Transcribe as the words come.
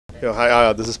Yeah,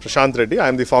 hi, this is Prashanth Reddy. I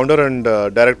am the founder and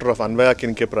director of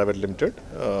Anvayaa Care Private Limited.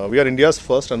 We are India's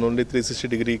first and only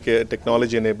 360-degree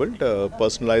technology-enabled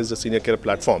personalized senior care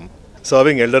platform,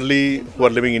 serving elderly who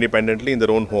are living independently in their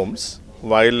own homes,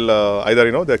 while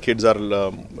either their kids are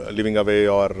living away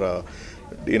or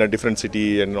in a different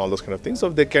city and all those kind of things. So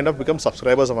they kind of become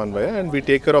subscribers of Anvayaa, and we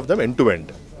take care of them end to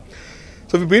end.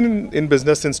 So we've been in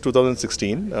business since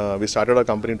 2016. We started our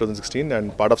company in 2016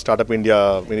 and part of Startup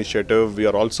India initiative. We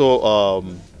are also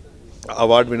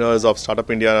award winners of Startup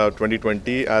India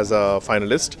 2020 as a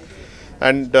finalist.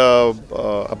 And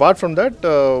apart from that,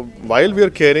 while we are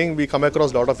caring, we come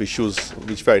across a lot of issues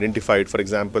which we identified. For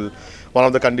example, one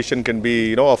of the condition can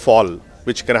be a fall,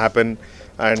 which can happen,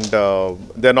 and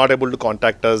they're not able to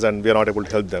contact us and we are not able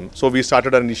to help them. So we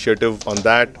started an initiative on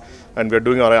that, and we're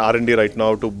doing our R&D right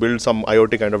now to build some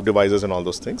IoT kind of devices and all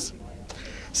those things.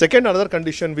 Second, another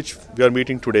condition which we are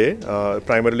meeting today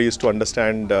primarily is to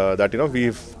understand that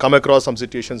we've come across some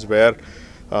situations where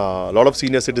a lot of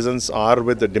senior citizens are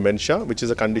with the dementia, which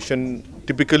is a condition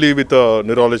typically with a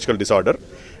neurological disorder.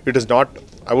 It is not,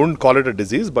 I wouldn't call it a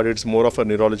disease, but it's more of a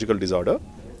neurological disorder.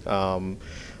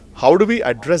 How do we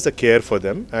address the care for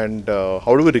them, and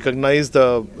how do we recognize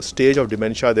the stage of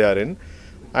dementia they are in?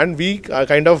 And we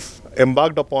kind of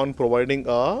embarked upon providing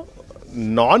a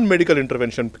non-medical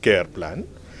intervention care plan,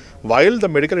 while the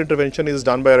medical intervention is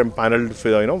done by our empaneled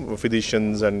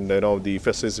physicians and the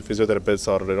physiotherapists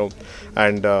or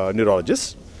and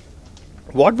neurologists.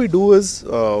 What we do is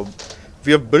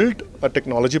we have built a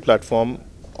technology platform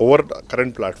over the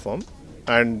current platform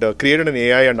and created an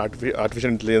AI and artificial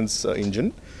intelligence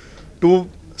engine to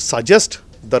suggest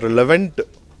the relevant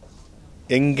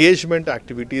engagement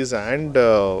activities and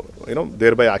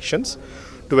thereby actions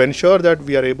to ensure that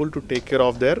we are able to take care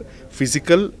of their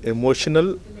physical,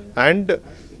 emotional and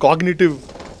cognitive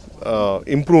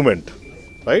improvement,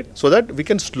 right? So that we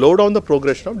can slow down the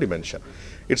progression of dementia.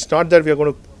 It's not that we are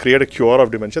going to create a cure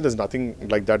of dementia. There's nothing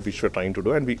like that which we're trying to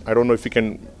do, and I don't know if we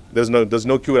can. There's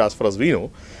no cure as far as we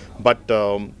know, but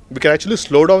we can actually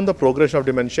slow down the progression of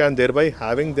dementia and thereby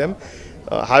having them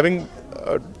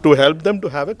to help them to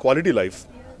have a quality life,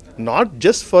 not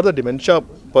just for the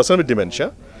person with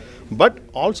dementia, but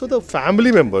also the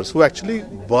family members who actually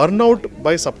burn out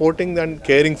by supporting and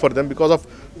caring for them because of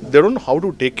they don't know how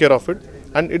to take care of it.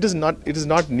 And it is not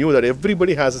new that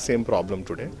everybody has the same problem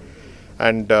today,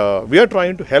 and we are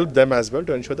trying to help them as well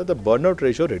to ensure that the burnout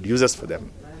ratio reduces for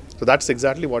them. So that's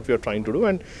exactly what we are trying to do,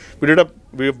 and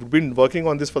we've been working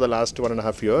on this for the last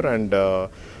 1.5 years, and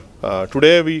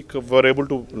today we were able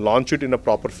to launch it in a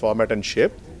proper format and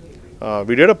shape.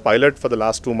 We did a pilot for the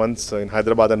last 2 months in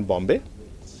Hyderabad and Mumbai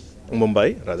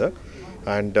rather,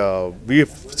 and we've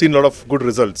seen a lot of good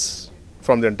results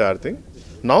from the entire thing.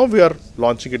 Now we are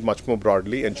launching it much more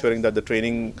broadly, ensuring that the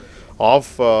training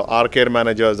of our care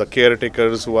managers, the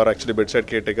caretakers who are actually bedside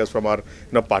caretakers from our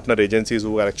partner agencies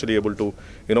who are actually able to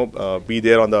be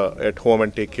there at home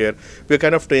and take care. We are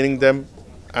kind of training them,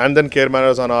 and then care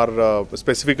managers on our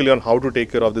specifically on how to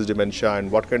take care of this dementia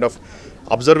and what kind of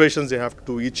observations they have to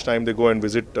do each time they go and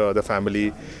visit the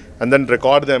family, and then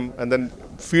record them and then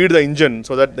feed the engine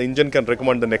so that the engine can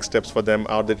recommend the next steps for them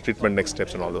or the treatment next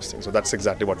steps and all those things. So that's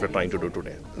exactly what we're trying to do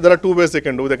today. There are two ways they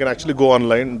can do. They can actually go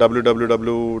online,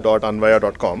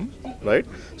 www.anvayaa.com, right?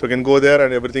 So you can go there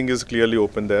and everything is clearly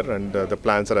open there, and the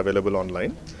plans are available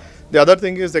online. The other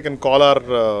thing is they can call our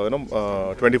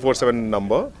 24/7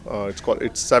 number.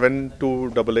 It's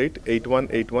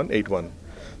 7288-818181.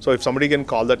 So if somebody can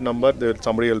call that number,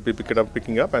 somebody will be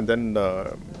picking up, and then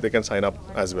they can sign up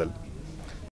as well.